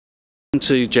Welcome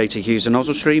to JT Hughes and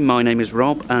Nozzle Stream. My name is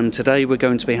Rob, and today we're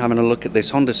going to be having a look at this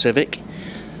Honda Civic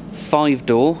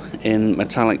 5-door in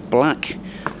metallic black.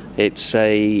 It's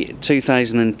a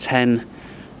 2010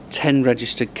 10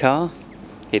 registered car.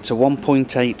 It's a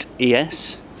 1.8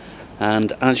 ES,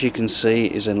 and as you can see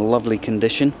is in lovely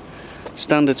condition.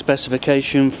 Standard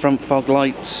specification: front fog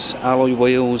lights, alloy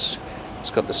wheels.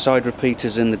 It's got the side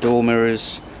repeaters in the door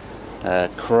mirrors,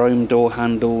 chrome door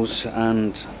handles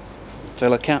and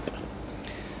filler cap.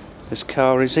 This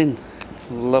car is in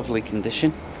lovely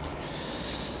condition.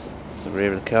 It's the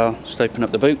rear of the car. Just open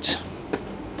up the boot.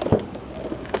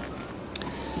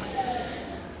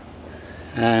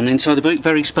 And inside the boot,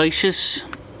 very spacious.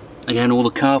 Again, all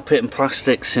the carpet and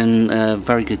plastics in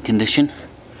very good condition.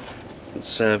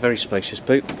 It's a very spacious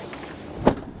boot.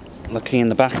 Looking in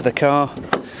the back of the car,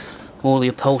 all the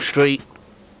upholstery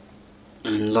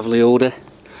in lovely order.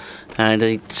 And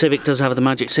the Civic does have the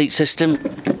magic seat system,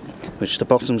 which the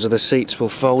bottoms of the seats will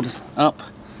fold up,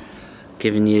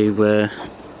 giving you an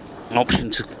option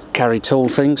to carry tall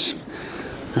things,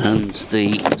 and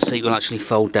the seat will actually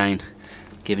fold down,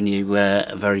 giving you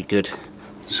a very good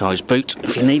size boot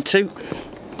if you need to.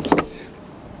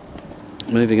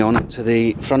 Moving on to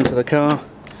the front of the car,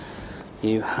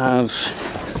 you have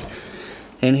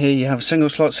in here you have a single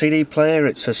slot CD player.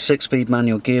 It's a 6-speed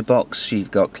manual gearbox.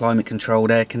 You've got climate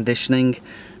controlled air conditioning,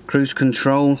 cruise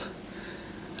control,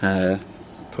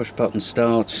 push button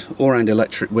start, all-round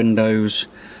electric windows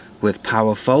with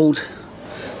power fold.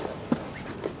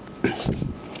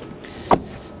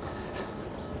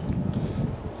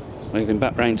 Moving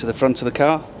back round to the front of the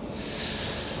car,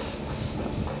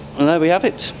 and there we have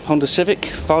it, Honda Civic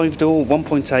 5-door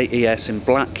 1.8 ES in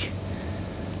black,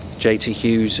 JT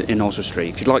Hughes in Nozzle Street.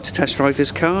 If you'd like to test drive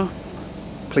this car,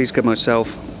 please give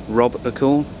myself, Rob, a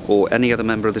call, or any other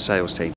member of the sales team.